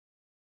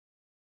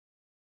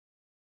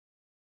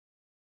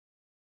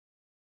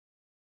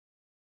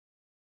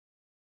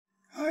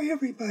Hi,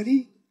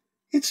 everybody.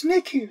 It's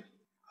Nick here.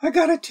 I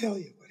gotta tell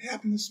you what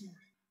happened this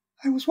morning.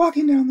 I was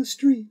walking down the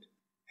street,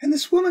 and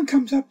this woman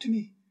comes up to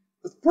me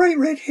with bright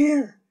red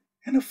hair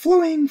and a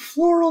flowing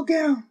floral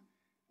gown,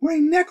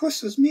 wearing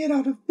necklaces made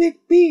out of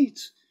big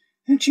beads.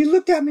 And she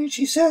looked at me and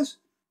she says,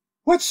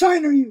 "What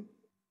sign are you?"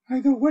 I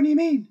go, "What do you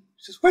mean?"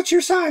 She says, "What's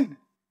your sign?"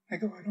 I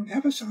go, "I don't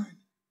have a sign."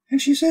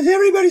 And she says,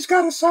 "Everybody's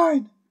got a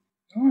sign."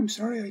 "No, I'm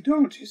sorry, I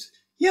don't." She says,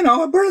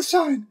 a birth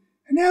sign,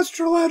 an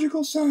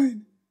astrological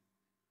sign.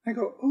 I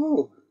go,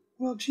 "Oh,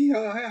 well, gee,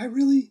 I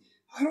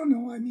don't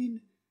know.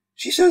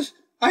 She says,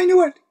 "I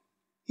knew it.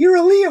 You're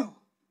a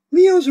Leo.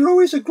 Leos are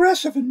always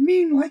aggressive and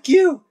mean like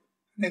you."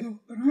 And I go,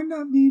 "But I'm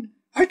not mean."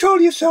 "I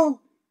told you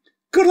so.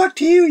 Good luck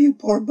to you, you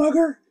poor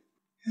bugger."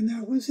 And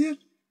that was it.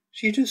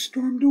 She just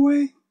stormed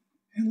away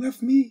and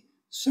left me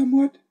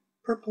somewhat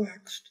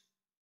perplexed.